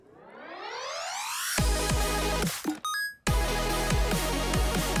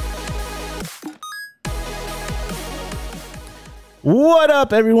What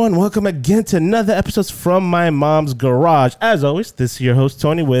up, everyone? Welcome again to another episode from my mom's garage. As always, this is your host,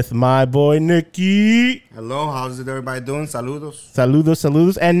 Tony, with my boy, Nikki. Hello, how's it everybody doing? Saludos.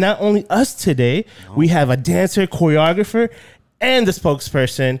 Saludos. And not only us today, we have a dancer, choreographer, and the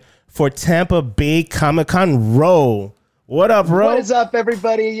spokesperson for Tampa Bay Comic-Con, Ro. What up, Ro? What is up,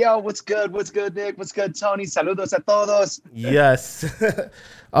 everybody? Yo, what's good? What's good, Nick? What's good, Tony? Saludos a todos. Yes.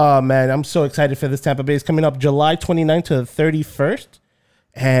 Oh, man, I'm so excited for this. Tampa Bay is coming up July 29th to the 31st.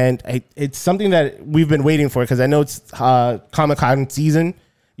 And it's something that we've been waiting for because I know it's Comic-Con season.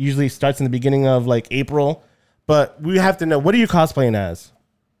 Usually starts in the beginning of like April. But we have to know, what are you cosplaying as?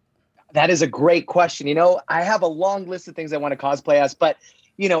 That is a great question. You know, I have a long list of things I want to cosplay as, but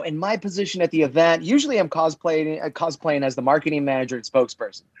you know, in my position at the event, usually I'm cosplaying as the marketing manager and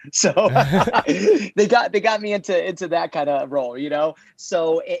spokesperson. So they got me into that kind of role, you know.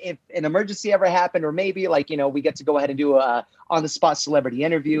 So if an emergency ever happened, or maybe like, you know, we get to go ahead and do a on the spot celebrity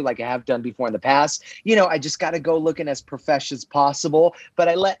interview like I have done before in the past, you know, I just got to go looking as professional as possible. But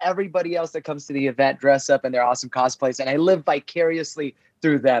I let everybody else that comes to the event dress up in their awesome cosplays, and I live vicariously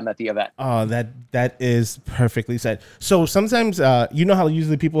through them at the event. Oh, that is perfectly said. So sometimes, you know how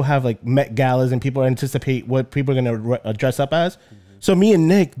usually people have like Met galas and people anticipate what people are going to dress up as. Mm-hmm. So me and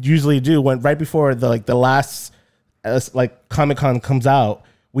Nick usually do when right before the last Comic-Con comes out,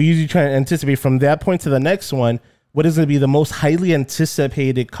 we usually try to anticipate from that point to the next one, what is going to be the most highly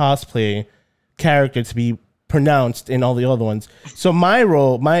anticipated cosplay character to be pronounced in all the other ones. So my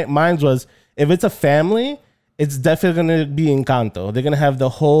role, mine was, if it's a family, it's definitely going to be Encanto. They're going to have the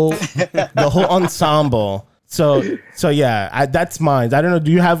whole ensemble. So yeah, that's mine. I don't know.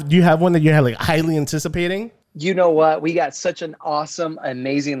 Do you have one that you're like highly anticipating? You know what? We got such an awesome,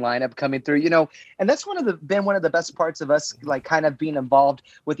 amazing lineup coming through, you know, and that's been one of the best parts of us, like kind of being involved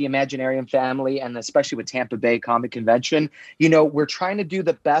with the Imaginarium family and especially with Tampa Bay Comic Convention. You know, we're trying to do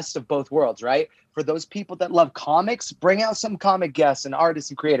the best of both worlds, right? For those people that love comics, bring out some comic guests and artists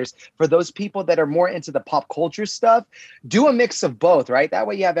and creators. For those people that are more into the pop culture stuff, do a mix of both, right? That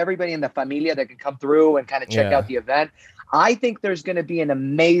way you have everybody in the familia that can come through and kind of check out the event. I think there's going to be an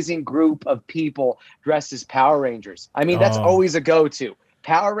amazing group of people dressed as Power Rangers. I mean, that's always a go-to.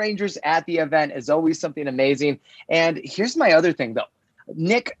 Power Rangers at the event is always something amazing. And here's my other thing, though.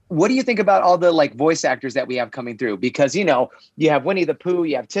 Nick, what do you think about all the like voice actors that we have coming through? Because, you know, you have Winnie the Pooh,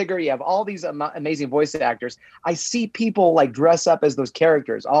 you have Tigger, you have all these amazing voice actors. I see people like dress up as those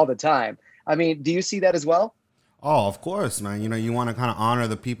characters all the time. I mean, do you see that as well? Oh, of course, man. You know, you want to kind of honor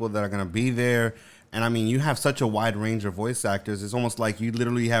the people that are going to be there. And I mean, you have such a wide range of voice actors. It's almost like you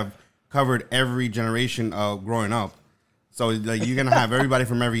literally have covered every generation of growing up. So like you're going to have everybody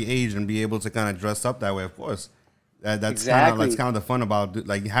from every age and be able to kind of dress up that way, of course. That's exactly. kind of the fun about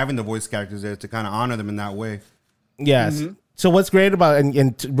like having the voice characters there to kind of honor them in that way. Yes. Mm-hmm. So what's great about and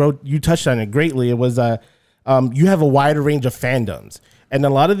you touched on it greatly. It was you have a wider range of fandoms, and a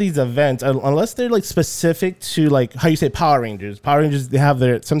lot of these events, unless they're like specific to like how you say Power Rangers, sometimes they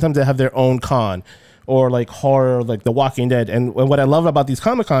have their own con, or like horror, like The Walking Dead. And what I love about these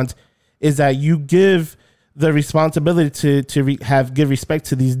Comic Cons is that you give the responsibility to give respect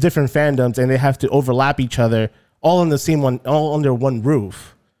to these different fandoms, and they have to overlap each other. All in the same one, all under one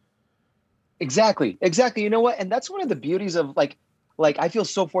roof. Exactly. You know what? And that's one of the beauties of like I feel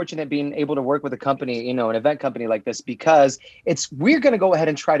so fortunate being able to work with a company, you know, an event company like this, because we're going to go ahead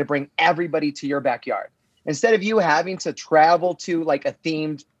and try to bring everybody to your backyard. Instead of you having to travel to like a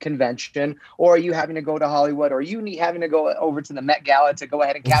themed convention, or you having to go to Hollywood, or you having to go over to the Met Gala to go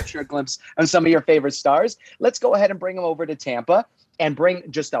ahead and capture a glimpse of some of your favorite stars, let's go ahead and bring them over to Tampa and bring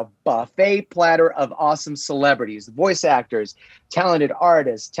just a buffet platter of awesome celebrities, voice actors, talented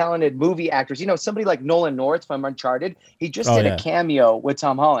artists, talented movie actors. You know, somebody like Nolan North from Uncharted, he just did a cameo with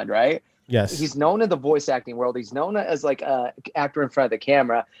Tom Holland, right? Yes. He's known in the voice acting world. He's known as like an actor in front of the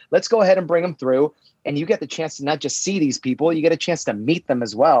camera. Let's go ahead and bring him through. And you get the chance to not just see these people, you get a chance to meet them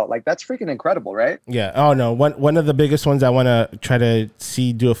as well. Like, that's freaking incredible, right? Yeah. Oh, no. One of the biggest ones I want to try to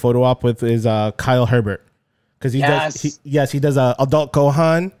do a photo op with is Kyle Herbert. Because he does adult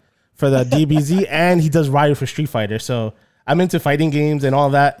Gohan for the DBZ, and he does Ryu for Street Fighter. So I'm into fighting games and all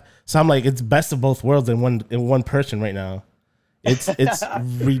that. So I'm like, it's best of both worlds in one person right now. It's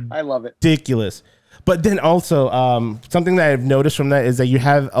I love it. Ridiculous. But then also something that I've noticed from that is that you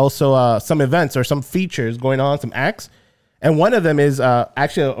have also some events or some features going on, some acts. And one of them is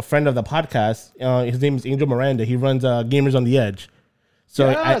actually a friend of the podcast. His name is Angel Miranda. He runs Gamers on the Edge. So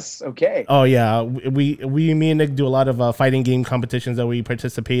yes, okay. Oh yeah, me and Nick do a lot of fighting game competitions that we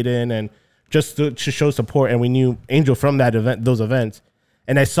participate in, and just to show support. And we knew Angel from those events,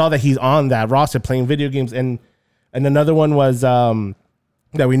 and I saw that he's on that roster playing video games. And And another one was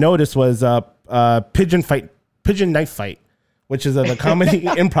that we noticed was Pigeon Knife Fight, which is the comedy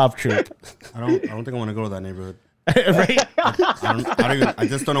improv troupe. I don't think I want to go to that neighborhood. Right? I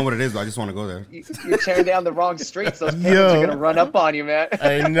just don't know what it is, but I just want to go there. You're tearing down the wrong streets. Those penguins are going to run up on you, man.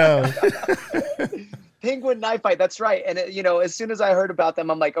 I know. Penguin Knife Fight. That's right. And you know, as soon as I heard about them,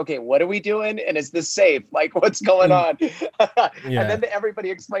 I'm like, okay, what are we doing? And is this safe? Like, what's going on? And then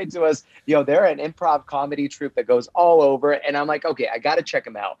everybody explained to us, they're an improv comedy troupe that goes all over. And I'm like, okay, I got to check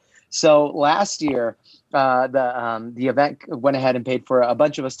them out. So last year, the event went ahead and paid for a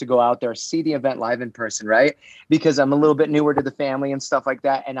bunch of us to go out there, see the event live in person, right? Because I'm a little bit newer to the family and stuff like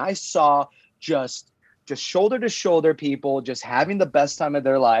that. And I saw just shoulder to shoulder people just having the best time of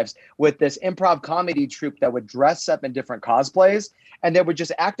their lives with this improv comedy troupe that would dress up in different cosplays, and they would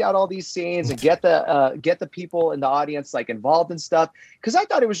just act out all these scenes and get the people in the audience like involved and stuff. Because I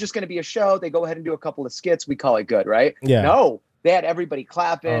thought it was just going to be a show. They go ahead and do a couple of skits. We call it good, right? Yeah. No, they had everybody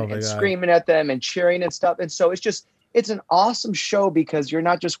clapping and screaming at them and cheering and stuff. And so it's an awesome show because you're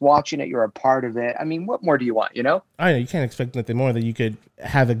not just watching it, you're a part of it. I mean, what more do you want, I know, you can't expect nothing more that you could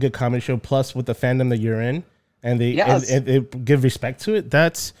have a good comedy show plus with the fandom that you're in and they give respect to it.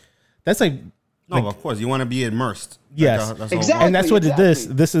 That's like... No, of course, you want to be immersed. Yes, exactly. And that's what it is.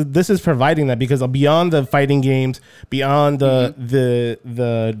 This is providing that because beyond the fighting games, beyond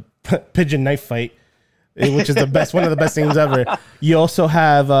the pigeon knife fight, which is one of the best things ever, you also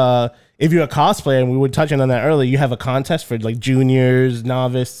have... if you're a cosplayer, and we were touching on that earlier, you have a contest for like juniors,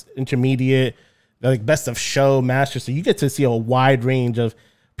 novice, intermediate, like best of show, master. So you get to see a wide range of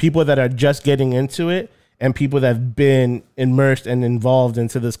people that are just getting into it and people that have been immersed and involved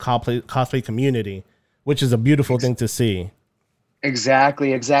into this cosplay community, which is a beautiful thing to see.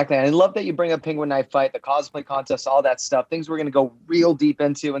 Exactly. And I love that you bring up Penguin Knife Fight, the cosplay contest, all that stuff, things we're going to go real deep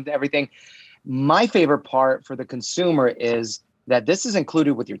into and everything. My favorite part for the consumer is that this is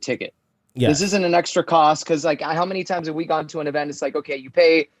included with your ticket. Yes. This isn't an extra cost because, like, how many times have we gone to an event? It's like, okay, you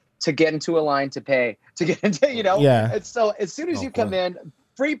pay to get into a line to pay to get into, Yeah. And so as soon as you come in,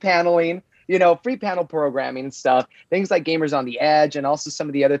 free paneling, free panel programming and stuff, things like Gamers on the Edge, and also some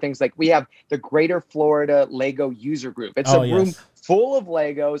of the other things. Like we have the Greater Florida Lego User Group. It's a room full of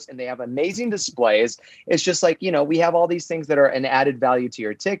Legos, and they have amazing displays. It's just like, we have all these things that are an added value to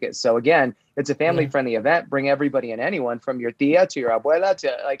your ticket. So again, it's a family-friendly event. Bring everybody and anyone from your tia to your abuela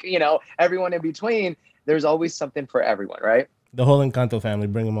to everyone in between. There's always something for everyone, right? The whole Encanto family,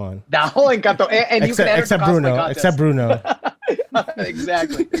 bring them on. The whole Encanto, and you can enter except Bruno. Except Bruno.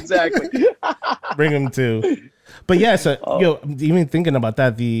 Exactly. Bring him too. But yeah, so even thinking about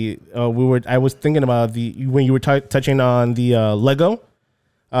that, I was thinking about when you were touching on the Lego,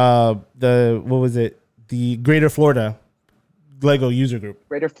 what was it? The Greater Florida Lego User Group.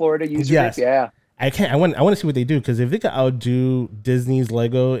 Greater Florida User Group, yeah. I want to see what they do, because if they could outdo Disney's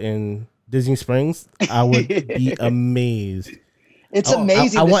Lego in Disney Springs, I would be amazed. It's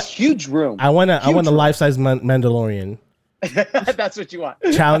amazing. This huge room. I want a life-size Mandalorian. That's what you want.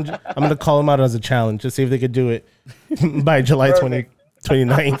 Challenge. I'm going to call them out as a challenge to see if they could do it by July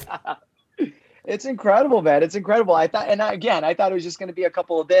 29th. It's incredible, man. It's incredible. I thought it was just going to be a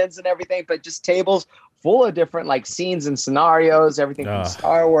couple of bins and everything, but just tables full of different like scenes and scenarios, everything from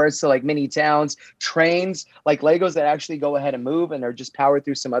Star Wars to like mini towns, trains, like Legos that actually go ahead and move and are just powered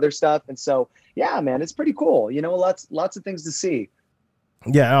through some other stuff. And so, yeah, man, it's pretty cool. Lots of things to see.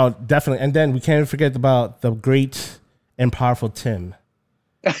 Yeah, definitely. And then we can't forget about the great and powerful Tim.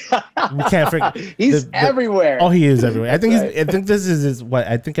 We can't forget. He's everywhere. Oh, he is everywhere. I think this is what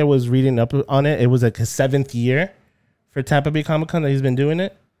I think I was reading up on it. It was like his 7th year for Tampa Bay Comic Con that he's been doing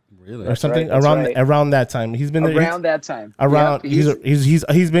it. Really? Or something around that time. He's been that time. Around he's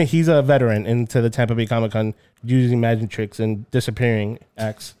a veteran into the Tampa Bay Comic Con using magic tricks and disappearing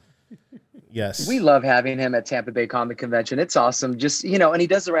acts. Yes. We love having him at Tampa Bay Comic Convention. It's awesome. Just, and he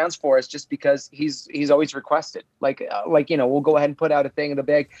does the rounds for us just because he's always requested. We'll go ahead and put out a thing in the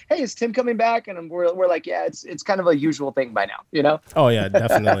bag. Hey, is Tim coming back? And we're like, yeah, it's kind of a usual thing by now, Oh yeah,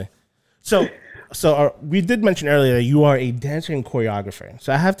 definitely. So we did mention earlier that you are a dancer and choreographer.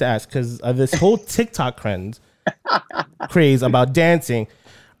 So I have to ask, because of this whole TikTok craze about dancing,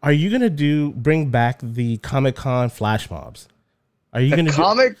 are you going to bring back the Comic-Con flash mobs? Are you going to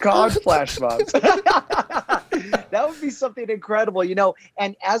Comic-Con flash mobs? That would be something incredible,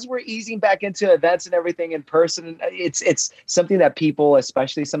 and as we're easing back into events and everything in person, it's something that people,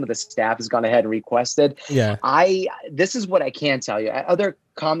 especially some of the staff, has gone ahead and requested. Yeah. This is what I can tell you. At other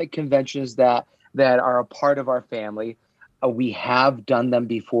comic conventions that are a part of our family, we have done them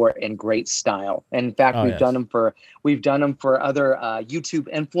before in great style. And in fact, we've done them for other YouTube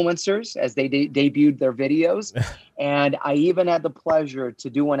influencers as they debuted their videos. And I even had the pleasure to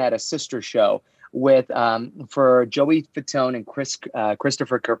do one at a sister show with for Joey Fatone and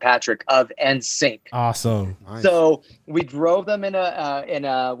Christopher Kirkpatrick of NSYNC. Awesome. Nice. So we drove them in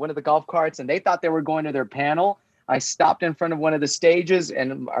one of the golf carts, and they thought they were going to their panel. I stopped in front of one of the stages,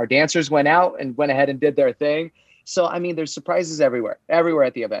 and our dancers went out and went ahead and did their thing. So, I mean, there's surprises everywhere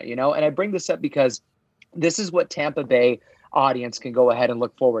at the event, and I bring this up because this is what Tampa Bay audience can go ahead and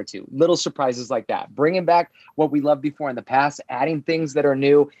look forward to. Little surprises like that, bringing back what we loved before in the past, adding things that are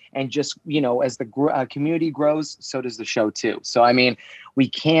new, and just, as the community grows, so does the show too. So, I mean, we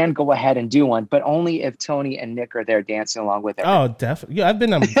can go ahead and do one, but only if Tony and Nick are there dancing along with it. Oh, definitely. Yeah, I've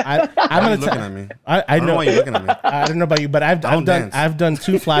been. I'm Why are you looking at me? I know why you're looking at me. I don't know about you, but I've done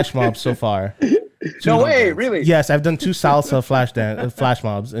 2 flash mobs so far. No way, really? Yes, I've done 2 salsa flash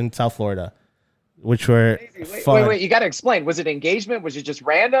mobs in South Florida, which were fun. Wait, you got to explain. Was it engagement? Was it just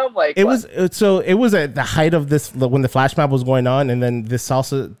random? Like it was. So it was at the height of this when the flash mob was going on, and then this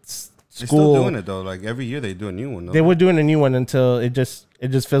salsa school. They're still doing it though. Like every year they do a new one. Though. They were doing a new one until it just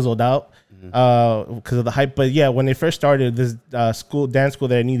fizzled out because of the hype. But yeah, when they first started this dance school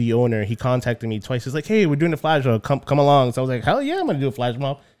that I knew the owner, he contacted me twice. He's like, "Hey, we're doing a flash mob. Come along." So I was like, "Hell yeah, I'm gonna do a flash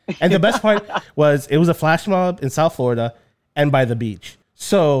mob." And the best part was it was a flash mob in South Florida and by the beach.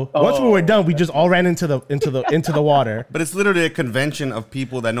 So once we were done, we just all ran into the water. But it's literally a convention of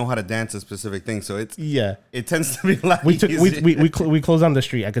people that know how to dance a specific thing. So it tends to be like we closed down the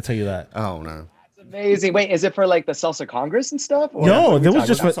street. I could tell you that. Oh no. Amazing. Wait, is it for like the Salsa Congress and stuff? Or no, this was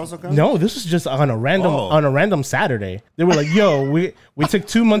just on a random Saturday. They were like, "Yo, we took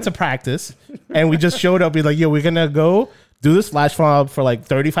 2 months of practice and we just showed up. We're like, yo, we're gonna go do this flash mob for like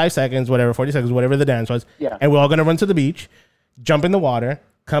 35 seconds, whatever, 40 seconds, whatever the dance was. Yeah. And we're all gonna run to the beach, jump in the water,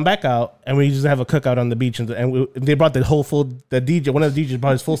 come back out, and we just have a cookout on the beach. And they brought the DJ, one of the DJs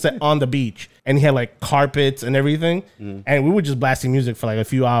brought his full set on the beach, and he had like carpets and everything. And we were just blasting music for like a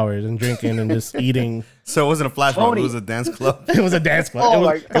few hours and drinking and just eating. So it wasn't a flash mob, it was a dance club. It was a dance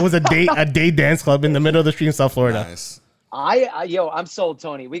club. It was a day dance club in the middle of the street in South Florida. Nice. I'm sold,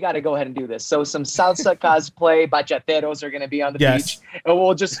 Tony. We got to go ahead and do this. So some salsa cosplay bachateros are going to be on the beach, and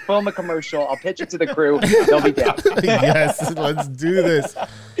we'll just film a commercial. I'll pitch it to the crew. They'll be down. Yes, let's do this.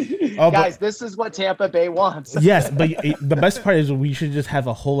 Guys, this is what Tampa Bay wants. Yes, but the best part is we should just have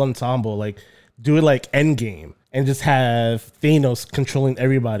a whole ensemble, like do it like Endgame, and just have Thanos controlling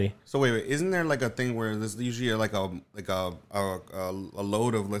everybody. So wait, isn't there like a thing where there's usually like a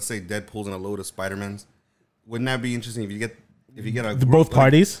load of, let's say, Deadpools and a load of Spider-Mans? Wouldn't that be interesting if you get a group, both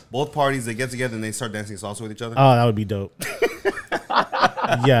parties? Both parties, they get together and they start dancing salsa with each other. Oh, that would be dope.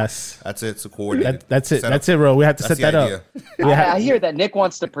 Yes, that's it. So coordinated. That's it. That's it, bro. We have to set that up. I hear that Nick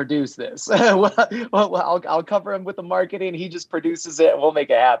wants to produce this. well, I'll cover him with the marketing. He just produces it, and we'll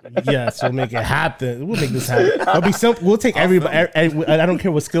make it happen. Yes, we'll make it happen. We'll make this happen. It'll be simple. We'll take everybody. I don't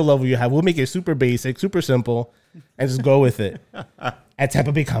care what skill level you have. We'll make it super basic, super simple, and just go with it. At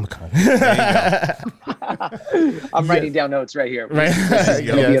Tampa Bay Comic Con. I'm writing down notes right here. Right.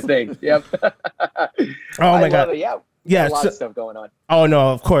 It'll be a thing. Yep. Oh my God. Yeah. A lot of stuff going on. Oh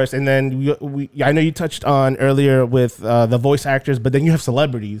no, of course. And then I know you touched on earlier with the voice actors, but then you have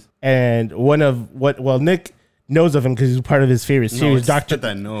celebrities. And Nick knows of him because he's part of his favorite series. Doctor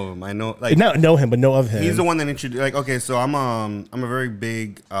that I know him. I know not know him, but know of him. He's the one that introduced. Like, okay, so I'm a very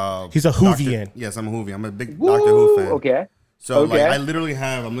big. He's a Whovian. Yes, I'm a Whovian. I'm a big Doctor Who fan. Okay. So like I literally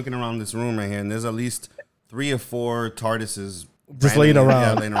I'm looking around this room right here, and there's at least 3 or 4 TARDISes just laying around.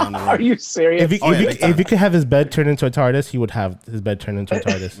 Yeah, laying around the room. Are you serious? If he could have his bed turned into a TARDIS, he would have his bed turned into a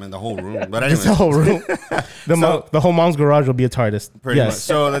TARDIS. Man, the whole room. But anyway, the whole room. The whole mom's garage will be a TARDIS. Pretty much.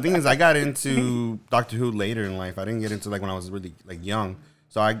 So the thing is, I got into Doctor Who later in life. I didn't get into like when I was really like young.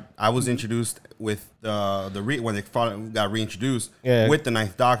 So I was introduced with when they got reintroduced with the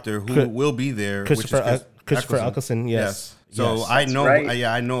Ninth Doctor, who will be there, Christopher Eccleston. Yes. So yes. I know, right.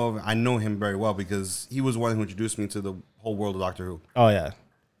 I know him very well because he was one who introduced me to the whole world of Doctor Who. Oh yeah.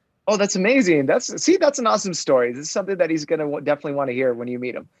 Oh, that's amazing. That's an awesome story. This is something that he's gonna definitely want to hear when you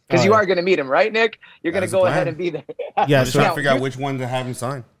meet him, because you are gonna meet him, right, Nick? You're gonna go ahead and be there. Yeah, just trying to figure out which one to have him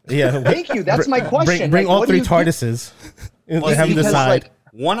sign. Yeah. Thank you. That's my question. Bring all 3 TARDISes. And have him decide.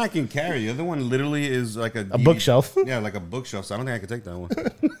 One I can carry. The other one literally is like a bookshelf. Yeah, like a bookshelf. So I don't think I could take that one.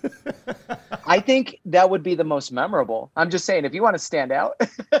 I think that would be the most memorable. I'm just saying, if you want to stand out.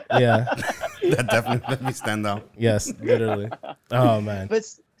 Yeah. That definitely let me stand out. Yes, literally. Oh, man. But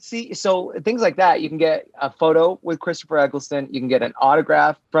See, so things like that, you can get a photo with Christopher Eccleston. You can get an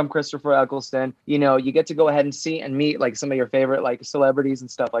autograph from Christopher Eccleston. You know, you get to go ahead and see and meet like some of your favorite like celebrities and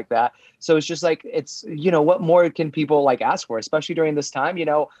stuff like that. So it's just like, it's, you know, what more can people like ask for, especially during this time, you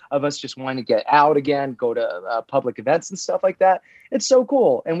know, of us just wanting to get out again, go to public events and stuff like that. It's so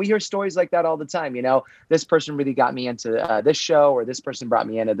cool. And we hear stories like that all the time. You know, this person really got me into this show, or this person brought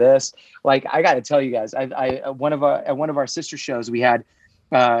me into this. Like, I got to tell you guys, at one of our sister shows, we had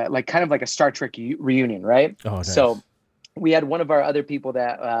like kind of like a Star Trek reunion, right? Oh, nice. So we had one of our other people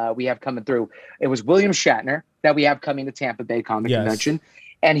that we have coming through. It was William Shatner that we have coming to Tampa Bay Comic Convention,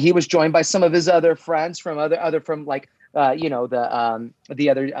 and he was joined by some of his other friends from like you know,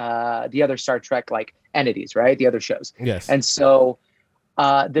 the other Star Trek like entities, right? The other shows. Yes. And so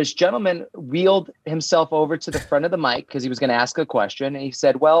this gentleman wheeled himself over to the front of the mic because he was going to ask a question, and he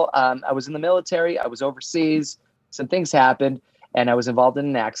said, "Well, I was in the military. I was overseas. Some things happened, and I was involved in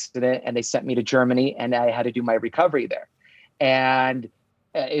an accident, and they sent me to Germany, and I had to do my recovery there." And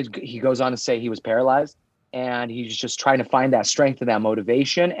he goes on to say he was paralyzed, and he's just trying to find that strength and that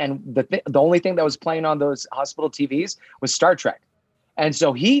motivation. And the only thing that was playing on those hospital TVs was Star Trek. And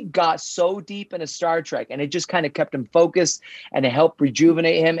so he got so deep into Star Trek, and it just kind of kept him focused, and it helped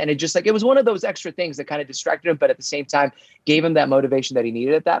rejuvenate him. And it just like, it was one of those extra things that kind of distracted him, but at the same time gave him that motivation that he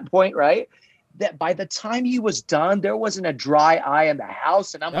needed at that point, right? That by the time he was done, there wasn't a dry eye in the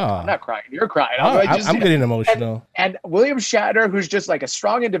house. And I'm not crying. You're crying. I'm getting emotional. And William Shatner, who's just like a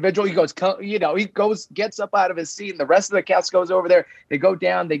strong individual, he goes, you know, gets up out of his seat, and the rest of the cast goes over there. They go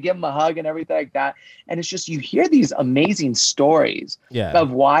down, they give him a hug and everything like that. And it's just, you hear these amazing stories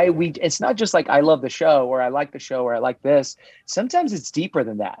of why it's not just like, I love the show, or I like the show, or I like this. Sometimes it's deeper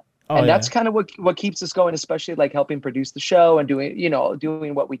than that. And that's kind of what keeps us going, especially like helping produce the show and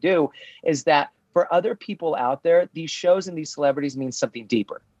doing what we do, is that for other people out there, these shows and these celebrities mean something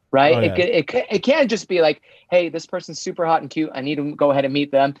deeper, right? It can't just be like, hey, this person's super hot and cute, I need to go ahead and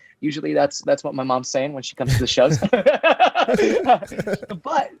meet them. Usually that's what my mom's saying when she comes to the shows.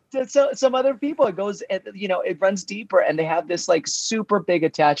 But to some other people, it goes, you know, it runs deeper, and they have this like super big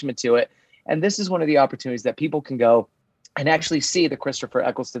attachment to it. And this is one of the opportunities that people can go and actually see the Christopher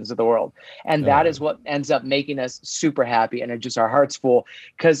Ecclestons of the world. And that is what ends up making us super happy, and just our hearts full.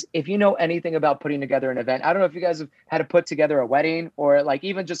 Because if you know anything about putting together an event, I don't know if you guys have had to put together a wedding, or like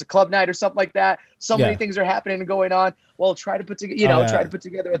even just a club night or something like that. So many things are happening and going on. Well, try to put together, try to put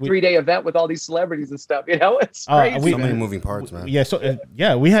together a 3-day event with all these celebrities and stuff. You know, it's crazy. So many moving parts, man. Yeah. So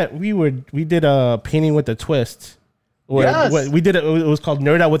we did a painting with a twist. Yes. We did it was called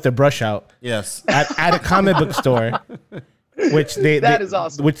Nerd Out with the Brush Out. Yes. At a comic book store. Which is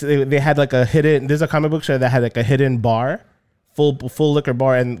awesome. Which they had like a hidden. There's a comic book store that had like a hidden bar, full liquor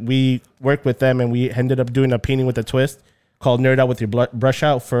bar, and we worked with them, and we ended up doing a painting with a twist called Nerd Out with Your Brush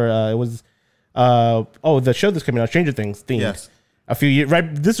Out for it was the show that's coming out, Stranger Things themed. Yes. A few years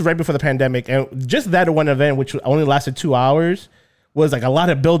this is right before the pandemic, and just that one event, which only lasted 2 hours, was like a lot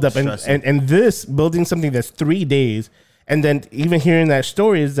of buildup, and this building something that's 3 days, and then even hearing that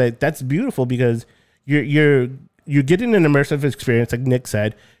story is that's beautiful, because you're getting an immersive experience, like Nick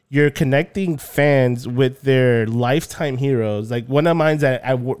said. You're connecting fans with their lifetime heroes. Like one of mine that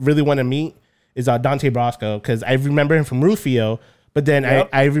I really want to meet is Dante Brosco, because I remember him from Rufio, but then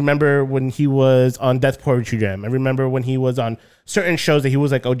I remember when he was on Death Poetry Jam. I remember when he was on certain shows that he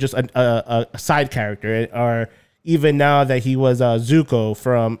was like just a side character, or even now that he was Zuko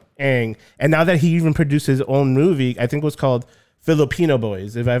from Aang, and now that he even produced his own movie, I think it was called Filipino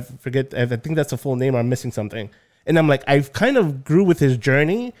Boys. If I think that's the full name, or I'm missing something. And I'm like, I've kind of grew with his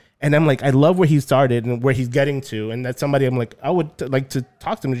journey, and I'm like, I love where he started and where he's getting to, and that's somebody I'm like, I would like to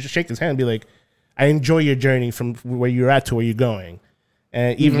talk to him and just shake his hand and be like, I enjoy your journey from where you're at to where you're going,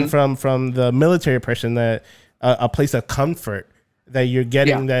 and even from the military person, that a place of comfort that you're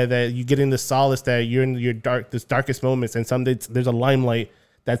getting, that you're getting the solace that you're in your darkest moments, and some days there's a limelight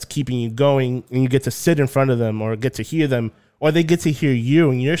that's keeping you going, and you get to sit in front of them, or get to hear them, or they get to hear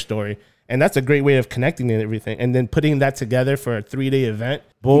you and your story. And that's a great way of connecting and everything. And then putting that together for a 3-day event,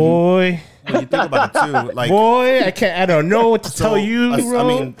 boy. When you think about it too, like, boy, I don't know what to tell you, bro. I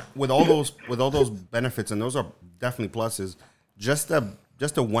mean, with all those benefits, and those are definitely pluses. Just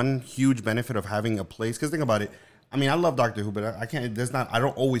the one huge benefit of having a place. Because think about it. I mean, I love Doctor Who, but I can't. I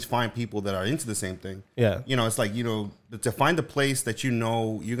don't always find people that are into the same thing. Yeah. You know, it's like, you know, to find a place that you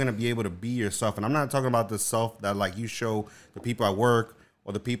know you're gonna be able to be yourself. And I'm not talking about the self that like you show the people at work,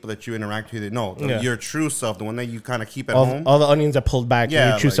 or the people that you interact with. No, your true self, the one that you kind of keep at home. All the onions are pulled back,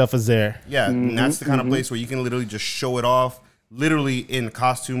 and your true self is there. Yeah, and that's the kind of place where you can literally just show it off, literally in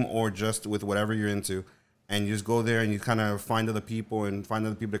costume or just with whatever you're into. and you just go there and you kind of find other people and find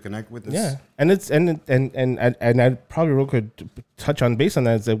other people to connect with. Yeah, and it's and I probably real quick touch on based on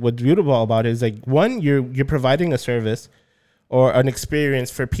that is that what's beautiful about it is like one, you're providing a service or an experience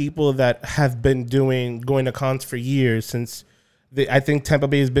for people that have been going to cons for years since. I think Tampa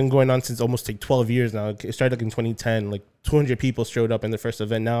Bay has been going on since almost like 12 years now. It started like in 2010, like 200 people showed up in the first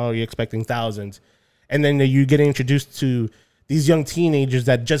event. Now you're expecting thousands. And then you get introduced to these young teenagers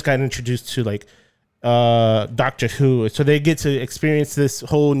that just got introduced to like Doctor Who. So they get to experience this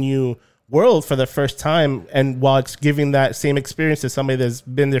whole new world for the first time. And while it's giving that same experience to somebody that's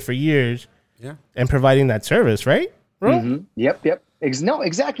been there for years and providing that service, right? Bro? Mm-hmm. Yep. No,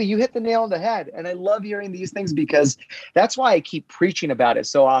 exactly. You hit the nail on the head. And I love hearing these things because that's why I keep preaching about it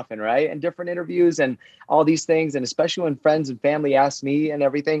so often, right? In different interviews and all these things. And especially when friends and family ask me and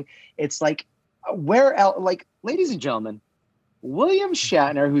everything, it's like, where else? Like, ladies and gentlemen, William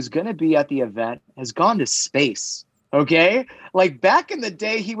Shatner, who's going to be at the event, has gone to space. Okay. Like back in the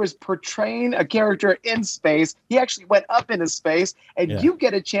day, he was portraying a character in space. He actually went up into space and you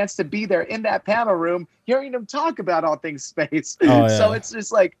get a chance to be there in that panel room, hearing him talk about all things space. So it's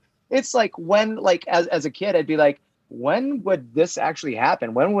just like, when, like, as a kid, I'd be like, when would this actually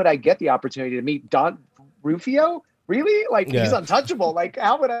happen? When would I get the opportunity to meet Don Rufio? Really? Like he's untouchable. Like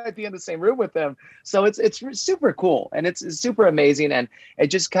how would I be in the same room with him? So it's super cool and it's super amazing. And it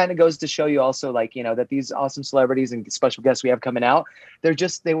just kind of goes to show you also like, you know, that these awesome celebrities and special guests we have coming out, they're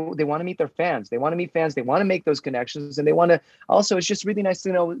just, they want to meet their fans. They want to meet fans. They want to make those connections and they want to also, it's just really nice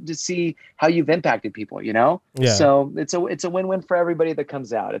to know, to see how you've impacted people, you know? Yeah. So it's a win-win for everybody that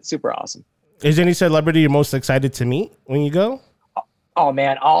comes out. It's super awesome. Is there any celebrity you're most excited to meet when you go? Oh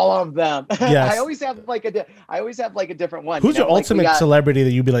man, all of them. Yes. I always have like a different one. Who's your ultimate celebrity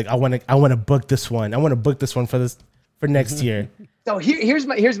that you'd be like, I want to book this one. I want to book this one for next year. So here's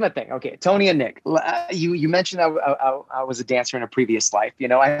my thing. Okay, Tony and Nick, you mentioned I was a dancer in a previous life. You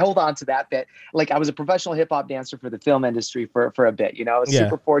know, I hold on to that bit. Like I was a professional hip hop dancer for the film industry for a bit. You know, I was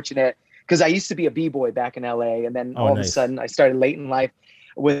super fortunate because I used to be a b-boy back in LA, and then all of a sudden I started late in life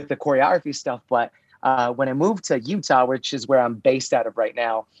with the choreography stuff, but. When I moved to Utah, which is where I'm based out of right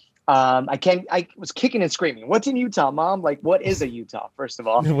now, I was kicking and screaming. What's in Utah, Mom? Like, what is a Utah? First of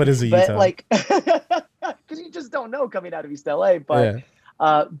all, what is a Utah? But like, because you just don't know coming out of East LA.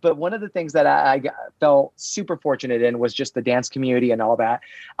 But one of the things that I felt super fortunate in was just the dance community and all that.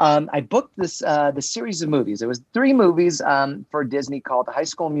 I booked the series of movies. It was 3 movies for Disney called the High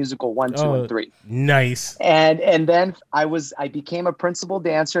School Musical 1, 2, and 3. Nice. And then I became a principal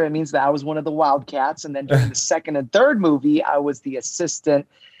dancer. It means that I was one of the Wildcats. And then during the second and third movie, I was the assistant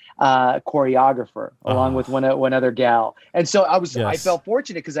choreographer along with one other gal. And so I felt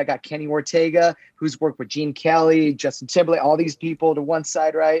fortunate because I got Kenny Ortega, who's worked with Gene Kelly, Justin Timberlake, all these people to one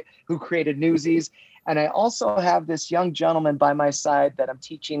side, right, who created Newsies. And I also have this young gentleman by my side that I'm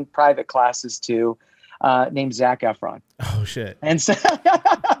teaching private classes to named Zac Efron. Oh shit. And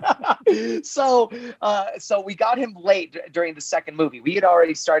so we got him late during the second movie. We had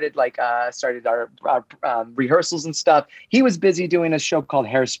already started our rehearsals and stuff. He was busy doing a show called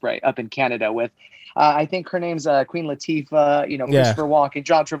Hairspray up in Canada with I think her name's Queen Latifah, you know, Christopher Walken,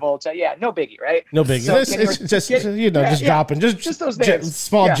 John Travolta. Yeah, no biggie, right? No biggie. So it's just dropping, just those names.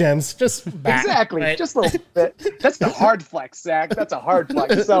 Small gems, just exactly, right? Just a little bit. That's the hard flex, Zach. That's a hard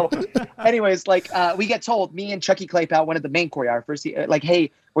flex. So, anyways, we get told, me and Chucky Claypool, one of the main choreographers,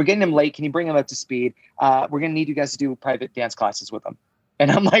 hey, we're getting him late. Can you bring him up to speed? We're gonna need you guys to do private dance classes with him. And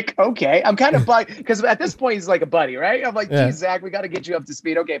I'm like, okay. I'm kind of like, because at this point he's like a buddy, right? I'm like, geez, Zach, we got to get you up to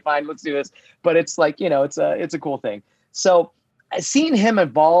speed. Okay, fine, let's do this. But it's like, you know, it's a cool thing. So seeing him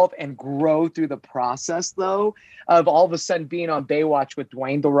evolve and grow through the process, though, of all of a sudden being on Baywatch with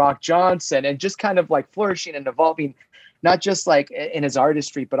Dwayne "The Rock" Johnson and just kind of like flourishing and evolving, not just like in his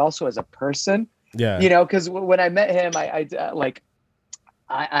artistry, but also as a person. Yeah. You know, because when I met him,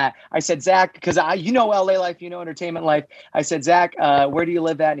 I said, Zach, because you know LA life, you know entertainment life. I said, Zach, where do you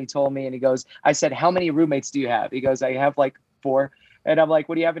live at? And he told me, and he goes, I said, how many roommates do you have? He goes, I have like 4. And I'm like,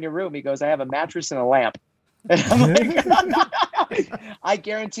 what do you have in your room? He goes, I have a mattress and a lamp. And I'm like, I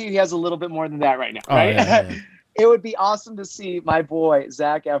guarantee he has a little bit more than that right now, right? Yeah. It would be awesome to see my boy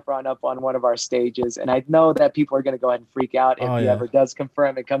Zac Efron up on one of our stages, and I know that people are going to go ahead and freak out if he ever does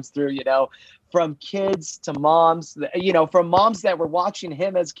confirm it comes through. You know, from kids to moms, you know, from moms that were watching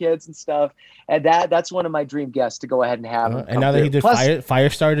him as kids and stuff, and that's one of my dream guests to go ahead and have. And now that he did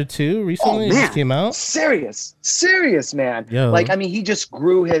Firestarter 2 recently, it just came out. Serious man. Yo. Like, I mean, he just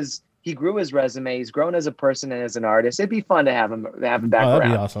grew his resume. He's grown as a person and as an artist. It'd be fun to have him back around. That'd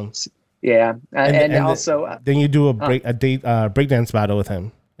be awesome. Yeah, and also then you do a breakdance battle with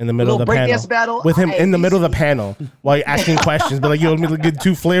him in the middle of the Little panel. breakdance battle? With him Hey, in the middle of the he's- panel while you're asking questions. But like, yo, let me get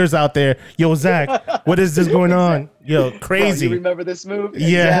two flares out there. Yo, Zach, what is this going on? Yo, Bro, crazy. you remember this move?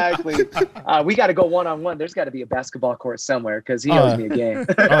 Yeah. Exactly. We got to go one-on-one. There's got to be a basketball court somewhere because he owes me a game.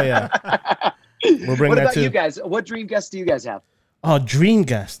 Oh yeah. We'll bring What that about too. you guys? What dream guests do you guys have? Oh, dream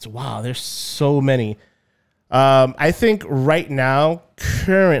guest. Wow, there's so many. I think right now,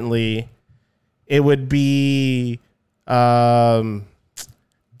 currently, it would be Donnie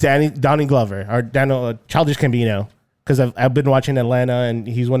Glover or Daniel Childish Gambino, because I've been watching Atlanta and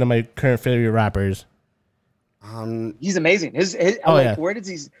he's one of my current favorite rappers. He's amazing. Oh, like, yeah. where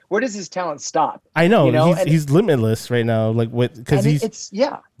does his talent stop? I know, You know, and- he's limitless right now, like because And he's it's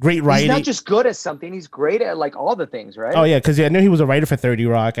great He's writing. not just good at something; he's great at like all the things, right? Oh yeah, because I know he was a writer for 30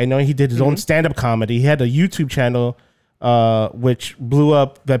 Rock. I know he did his own stand-up comedy. He had a YouTube channel, which blew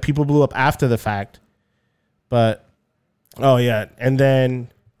up. That people blew up after the fact. But oh yeah, and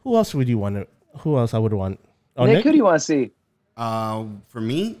then who else would you want to? Who else I would want? Oh, Nick, who do you want to see? For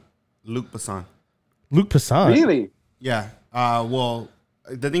me, Luke Besson. Luke Passan. Really? Yeah. Well,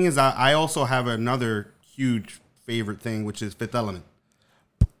 the thing is, I also have another huge favorite thing, which is Fifth Element.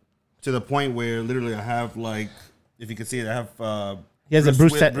 To the point where literally I have like, if you can see it, I have. He has a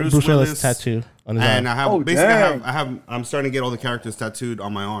Bruce Willis tattoo on his and arm. I have Oh, basically dang. I'm starting to get all the characters tattooed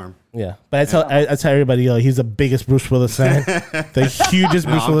on my arm. Yeah, but I tell everybody, yo, he's the biggest Bruce Willis fan, the hugest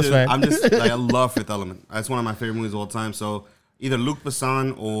Bruce Willis fan. I'm just like, I love Fifth Element. That's one of my favorite movies of all time. So either Luc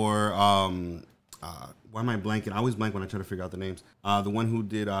Besson or why am I blanking? I always blank when I try to figure out the names. The one who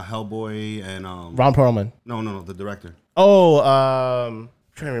did Hellboy and Ron Perlman. no, the director. Oh,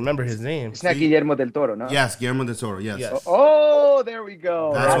 trying to remember his name. It's not Guillermo del Toro, no? Yes, Guillermo del Toro. Yes. Yes. Oh, there we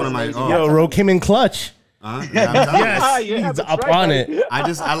go. That's one of my- amazing. oh. Yo, Ro Kim in Clutch. Yeah, I'm telling you. Yes, Yeah, he's that's up right, on buddy. it.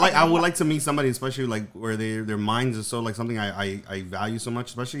 I would like to meet somebody, especially like where their minds are so like something I value so much,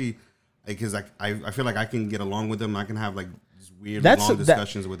 especially because I feel like I can get along with them. I can have like these weird long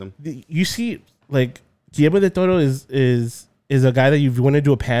discussions with them. You see, like Guillermo del Toro is a guy that you want to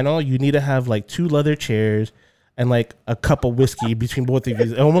do a panel. You need to have like 2 leather chairs and like a cup of whiskey between both of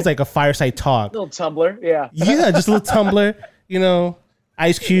you, almost like a fireside talk. Little tumbler, yeah. Yeah, just a little tumbler,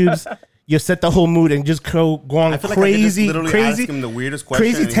 ice cubes. You set the whole mood and just go on I feel crazy, like I could just literally crazy, ask him the weirdest question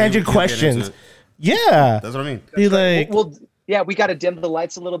crazy and tangent he'll get into questions. it. Yeah, That's what I mean. be like Well, yeah, we got to dim the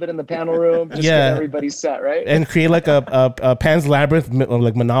lights a little bit in the panel room. Just Yeah. get everybody set, right? and create like a Pan's Labyrinth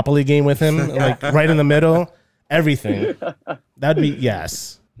like Monopoly game with him, like right in the middle. Everything. That'd be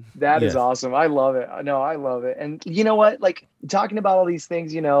yes. That is Yeah. awesome. I love it. No, I love it. And you know what? Like talking about all these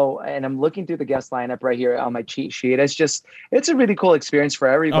things, and I'm looking through the guest lineup right here on my cheat sheet. It's a really cool experience for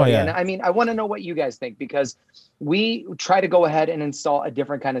everybody. Oh, yeah. And I mean, I want to know what you guys think, because we try to go ahead and install a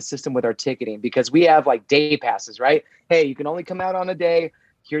different kind of system with our ticketing, because we have like day passes, right? Hey, you can only come out on a day.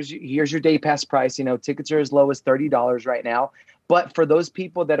 Here's your day pass price. Tickets are as low as $30 right now. But for those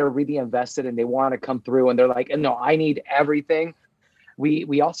people that are really invested and they want to come through and they're like, no, I need everything.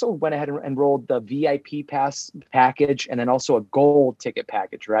 We also went ahead and enrolled the VIP pass package and then also a gold ticket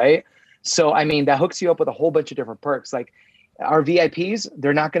package, right? So, I mean, that hooks you up with a whole bunch of different perks. Like our VIPs,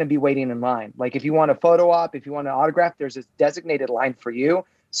 they're not going to be waiting in line. Like if you want a photo op, if you want an autograph, there's a designated line for you.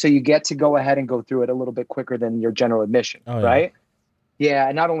 So you get to go ahead and go through it a little bit quicker than your general admission, Oh, yeah. right? Yeah,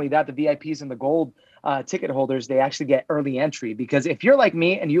 and not only that, the VIPs and the gold ticket holders, they actually get early entry, because if you're like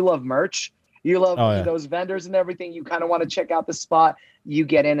me and you love merch, you love Oh, yeah. those vendors and everything, you kind of want to check out the spot, you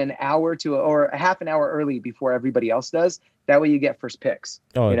get in an hour or a half an hour early before everybody else does. That way you get first picks.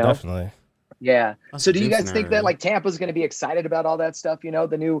 Oh, Definitely. Yeah. That's So a do you dream guys think scenario, that man. like Tampa's going to be excited about all that stuff, the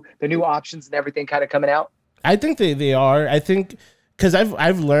new options and everything kind of coming out? I think they are. I think because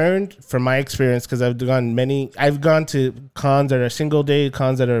I've learned from my experience, because I've gone to cons that are single day,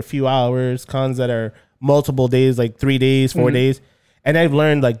 cons that are a few hours, cons that are multiple days, like 3 days, 4 days. And I've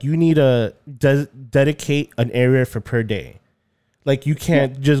learned like you need to dedicate an area for per day. Like you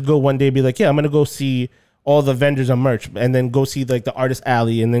can't just go one day and be like, yeah, I'm going to go see all the vendors of merch and then go see like the artist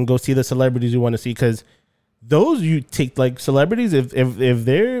alley and then go see the celebrities you want to see. Because those you take like celebrities, if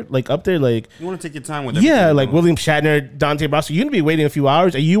they're like up there, like, You want to take your time with yeah, everything, like bro. William Shatner, Dante Brasco, you're gonna be waiting a few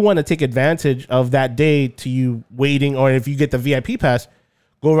hours, and you want to take advantage of that day to you waiting. Or if you get the VIP pass,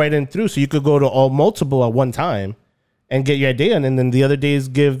 go right in through, so you could go to all multiple at one time and get your day on, and then the other days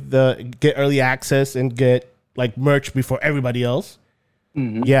get early access and get like merch before everybody else.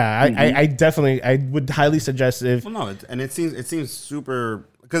 Yeah, I definitely I would highly suggest if Well, no, it seems super.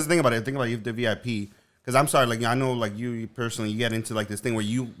 Because think about it. You have the VIP. Because I'm sorry, like I know, like you personally, you get into like this thing where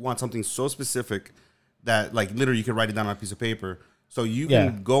you want something so specific that like literally you can write it down on a piece of paper. So you can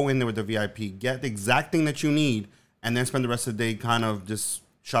Yeah. go in there with the VIP, get the exact thing that you need, and then spend the rest of the day kind of just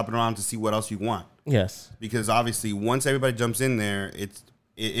shopping around to see what else you want. Yes. Because obviously, once everybody jumps in there,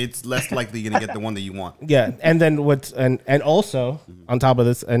 it's less likely you're gonna get the one that you want. Yeah, and then and also on top of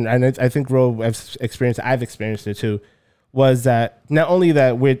this, and I think I've experienced it too, was that not only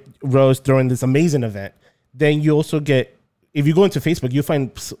that with Rose throwing this amazing event, then you also get, if you go into Facebook, you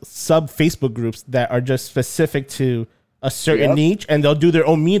find sub Facebook groups that are just specific to a certain niche, and they'll do their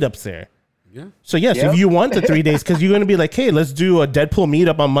own meetups there. Yeah. So yes, if you want the 3 days, because you're going to be like, hey, let's do a Deadpool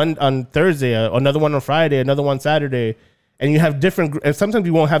meetup on Thursday, another one on Friday, another one Saturday, and you have different. And sometimes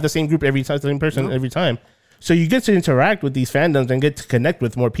you won't have the same group every time, same person every time. So you get to interact with these fandoms and get to connect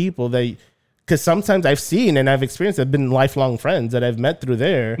with more people because sometimes I've seen and I've experienced, I've been lifelong friends that I've met through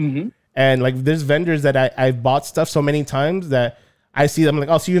there. Mm-hmm. And like there's vendors that I've bought stuff so many times that I see them, like,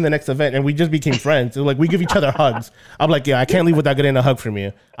 I'll see you in the next event. And we just became friends. So like we give each other hugs. I'm like, yeah, I can't leave without getting a hug from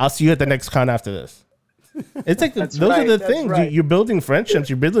you. I'll see you at the next con after this. It's like those are the things. Right. You're building friendships.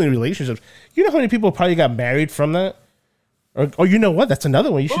 You're building relationships. You know how many people probably got married from that? Or you know what? That's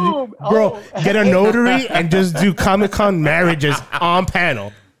another one. You should, get a notary and just do Comic-Con marriages on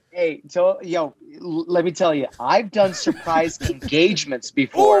panel. Hey, so let me tell you, I've done surprise engagements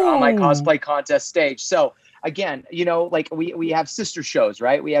before on my cosplay contest stage. So again, like we have sister shows,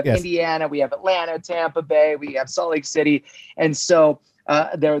 right? We have Indiana, we have Atlanta, Tampa Bay, we have Salt Lake City, and so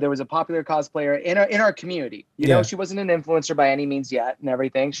there was a popular cosplayer in our community. You know, she wasn't an influencer by any means yet, and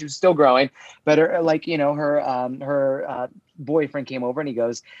everything. She was still growing, but her boyfriend came over and he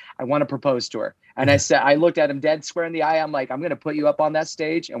goes, I want to propose to her. And I looked at him dead square in the eye. I'm like, I'm going to put you up on that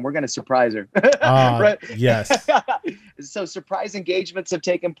stage and we're going to surprise her. Right? Yes. So surprise engagements have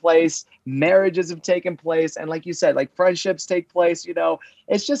taken place. Marriages have taken place. And like you said, like friendships take place,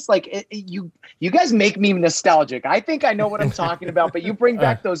 it's just like you guys make me nostalgic. I think I know what I'm talking about, but you bring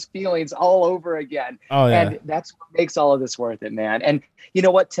back those feelings all over again. Oh, yeah. And that's what makes all of this worth it, man. And you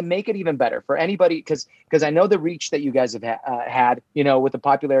know what, to make it even better for anybody, because I know the reach that you guys have had, with the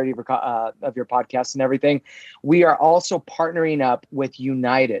popularity of your podcast and everything, we are also partnering up with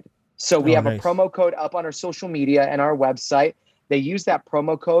United. So we have a promo code up on our social media and our website. They use that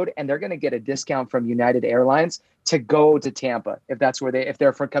promo code and they're going to get a discount from United Airlines to go to Tampa if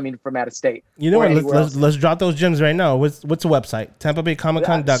they're coming from out of state. You know what? Let's drop those gems right now. What's the website?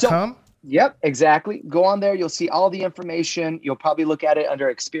 TampaBayComicCon.com. Yep, exactly. Go on there. You'll see all the information. You'll probably look at it under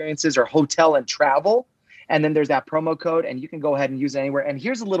experiences or hotel and travel. And then there's that promo code and you can go ahead and use it anywhere. And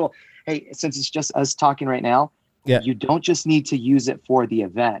here's a little, hey, since it's just us talking right now, you don't just need to use it for the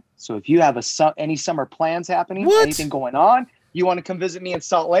event. So if you have any summer plans happening, anything going on, you want to come visit me in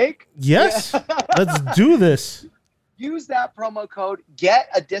Salt Lake? Yes. Let's do this. Use that promo code, get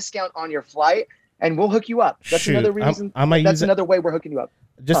a discount on your flight, and we'll hook you up. That's another reason. That's another way we're hooking you up.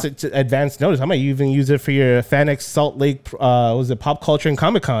 Just to advance notice, I might even use it for your FanX Salt Lake, Pop Culture and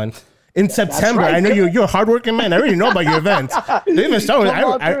Comic-Con in September. Right. I know you're a hardworking man. I already know about your events. They even start with,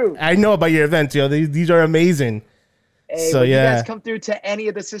 I know about your events. These are amazing. Hey, so you guys come through to any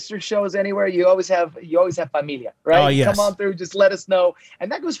of the sister shows anywhere, you always have familia, right? Oh, yes. Come on through, just let us know. And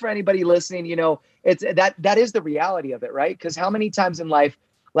that goes for anybody listening, it's that is the reality of it, right? Because how many times in life,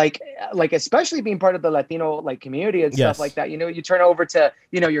 like especially being part of the Latino community and stuff like that, you turn over to,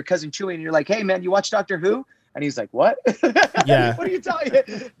 your cousin Chewy and you're like, hey man, you watch Doctor Who? And he's like, what? Yeah. What are you telling me?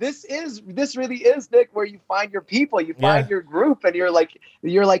 This really is, Nick, where you find your people, you find your group, and you're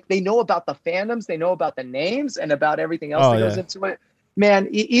like, they know about the fandoms, they know about the names and about everything else that goes into it. Man,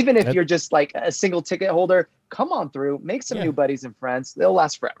 even if you're just like a single ticket holder, come on through, make some new buddies and friends. They'll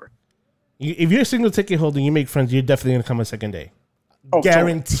last forever. If you're a single ticket holder and you make friends, you're definitely going to come a second day. Oh,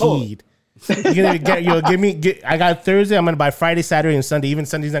 guaranteed. Totally. You're gonna I got Thursday, I'm going to buy Friday, Saturday, and Sunday. Even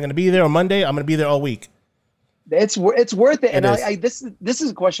Sunday's not going to be there, or Monday, I'm going to be there all week. It's worth it. And this is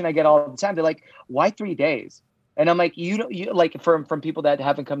a question I get all the time. They're like, why 3 days? And I'm like, you like from people that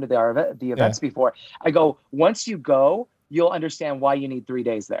haven't come to the events before. I go, once you go, you'll understand why you need 3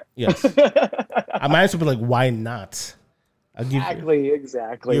 days there. Yes. I might as well be like, why not?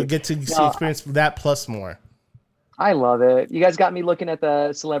 Exactly. You'll get to experience that plus more. I love it. You guys got me looking at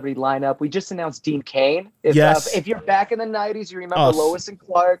the celebrity lineup. We just announced Dean Cain. If you're back in the 90s, you remember Lois and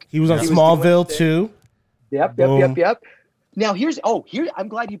Clark. He was on Smallville too. Yep. Now I'm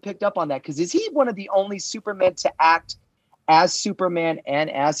glad you picked up on that, because is he one of the only Supermen to act as Superman and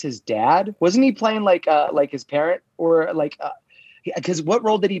as his dad? Wasn't he playing like his parent, or because what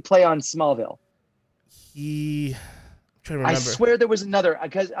role did he play on Smallville? I'm trying to remember. I swear there was another,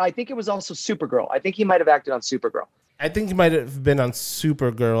 because I think it was also Supergirl. I think he might have acted on Supergirl. I think he might have been on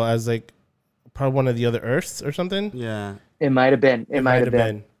Supergirl as like probably one of the other Earths or something. Yeah, it might have been. It might have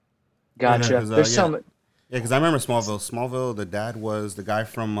been. Gotcha. There's some. Yeah, because I remember Smallville. Smallville, the dad was the guy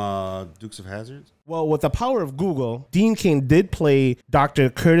from Dukes of Hazzard. Well, with the power of Google, Dean Cain did play Dr.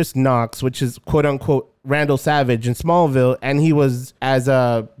 Curtis Knox, which is quote unquote Randall Savage in Smallville, and he was, as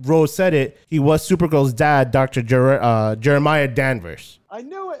Rose said it, he was Supergirl's dad, Dr. Jeremiah Danvers. I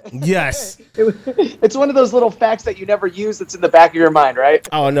knew it. Yes. It's one of those little facts that you never use that's in the back of your mind, right?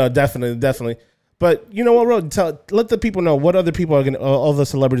 Oh no, definitely. But you know what, Rose? Let the people know what other people are gonna, all the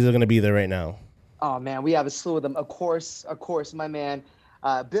celebrities are gonna be there right now. Oh man, we have a slew of them. Of course, my man,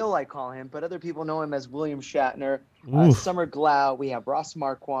 Bill, I call him, but other people know him as William Shatner. Summer Glau. We have Ross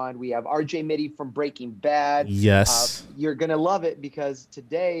Marquand. We have R.J. Mitty from Breaking Bad. Yes. You're gonna love it because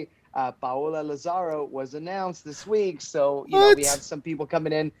today Paola Lazaro was announced this week. So you know we have some people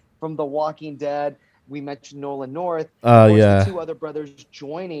coming in from The Walking Dead. We mentioned Nolan North. Yeah. The two other brothers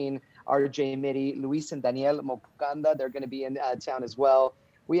joining R.J. Mitty, Luis and Daniel Mopukanda. They're going to be in town as well.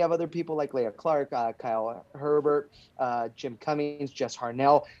 We have other people like Leah Clark, Kyle Herbert, Jim Cummings, Jess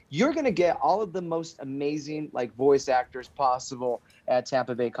Harnell. You're going to get all of the most amazing like voice actors possible at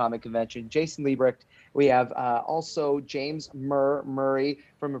Tampa Bay Comic Convention. Jason Liebrecht. We have also James Murray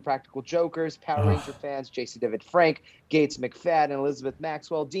from Impractical Jokers, Power Ranger fans, J.C. David Frank, Gates McFadden, Elizabeth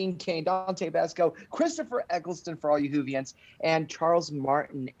Maxwell, Dean Cain, Dante Basco, Christopher Eccleston for all you Whovians, and Charles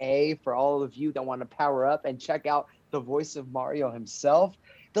Martin A. for all of you that want to power up and check out the voice of Mario himself.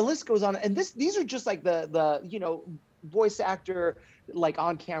 The list goes on, and these are just like the voice actor like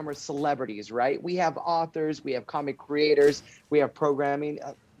on camera celebrities, right? We have authors, we have comic creators, we have programming.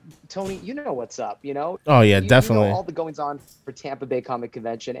 Tony, you know what's up, you know? Oh yeah, definitely. You know all the goings on for Tampa Bay Comic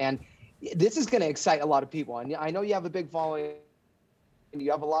Convention, and this is going to excite a lot of people. And I know you have a big following, and you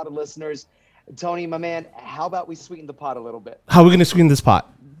have a lot of listeners. Tony, my man, how about we sweeten the pot a little bit? How are we going to sweeten this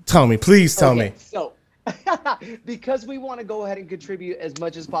pot? Tell me, please tell me. So, because we want to go ahead and contribute as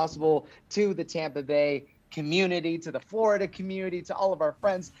much as possible to the Tampa Bay community, to the Florida community, to all of our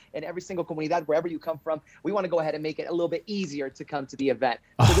friends and every single comunidad, wherever you come from, we want to go ahead and make it a little bit easier to come to the event.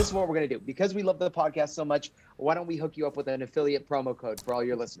 So this is what we're going to do. Because we love the podcast so much, why don't we hook you up with an affiliate promo code for all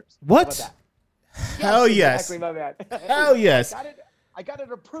your listeners? What? How about that? Hell yes. Exactly, my man. Hell yes. I got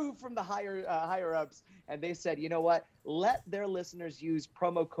it approved from the higher ups, and they said, you know what? Let their listeners use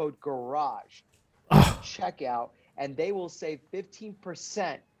promo code GARAGE checkout, and they will save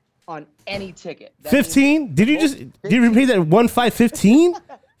 15% on any ticket. 15? Did you repeat that? 15?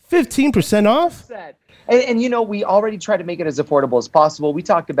 15% off? And you know, we already try to make it as affordable as possible. We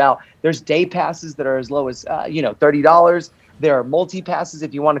talked about there's day passes that are as low as $30. There are multi passes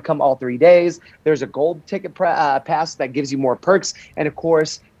if you want to come all 3 days. There's a gold ticket pass that gives you more perks, and of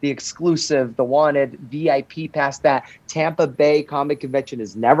course the exclusive, the wanted VIP pass that Tampa Bay Comic Convention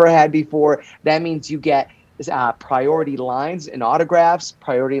has never had before. That means you get priority lines and autographs,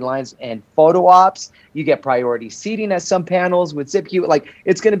 priority lines and photo ops. You get priority seating at some panels with ZipQ. Like,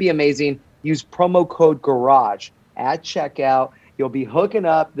 it's going to be amazing. Use promo code GARAGE at checkout. You'll be hooking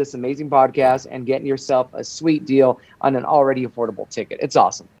up this amazing podcast and getting yourself a sweet deal on an already affordable ticket. It's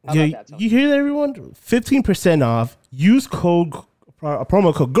awesome. How about that, Tony? You hear that, everyone? 15% off. Use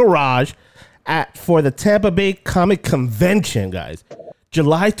promo code GARAGE for the Tampa Bay Comic Convention, guys.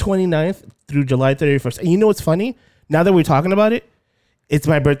 July 29th through July 31st. And you know what's funny? Now that we're talking about it, it's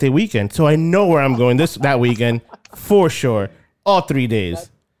my birthday weekend. So I know where I'm going that weekend for sure. All 3 days.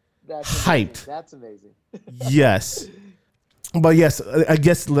 That's hyped. That's amazing. Yes. But yes, I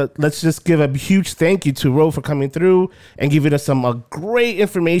guess let's just give a huge thank you to Ro for coming through and giving us some great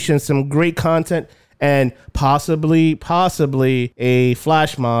information, some great content, and possibly a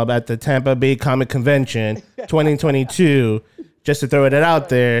flash mob at the Tampa Bay Comic Convention 2022. Just to throw it out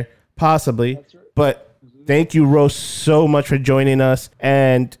there, possibly. But thank you, Rose, so much for joining us.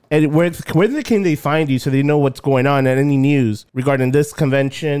 And where can they find you so they know what's going on and any news regarding this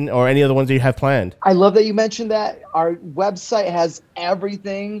convention or any other ones that you have planned? I love that you mentioned that. Our website has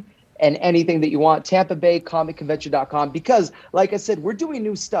everything and anything that you want, TampaBayComicConvention.com, because, like I said, we're doing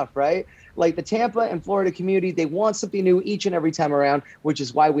new stuff, right? Like the Tampa and Florida community, they want something new each and every time around, which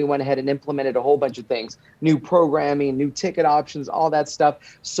is why we went ahead and implemented a whole bunch of things, new programming, new ticket options, all that stuff.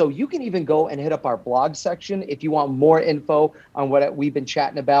 So you can even go and hit up our blog section if you want more info on what we've been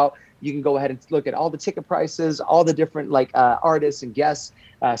chatting about. You can go ahead and look at all the ticket prices, all the different artists and guests,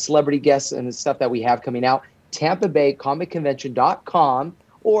 celebrity guests and the stuff that we have coming out, TampaBayComicConvention.com.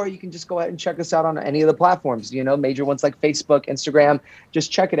 Or you can just go ahead and check us out on any of the platforms, major ones like Facebook, Instagram.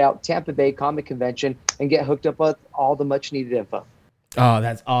 Just check it out, Tampa Bay Comic Convention, and get hooked up with all the much needed info. Oh,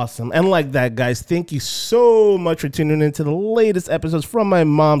 that's awesome. And like that, guys, thank you so much for tuning into the latest episodes from My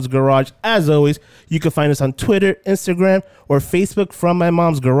Mom's Garage. As always, you can find us on Twitter, Instagram, or Facebook from My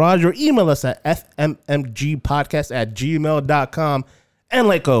Mom's Garage, or email us at fmmgpodcast@gmail.com. And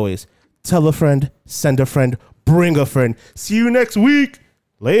like always, tell a friend, send a friend, bring a friend. See you next week.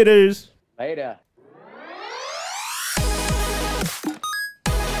 Laters. Later.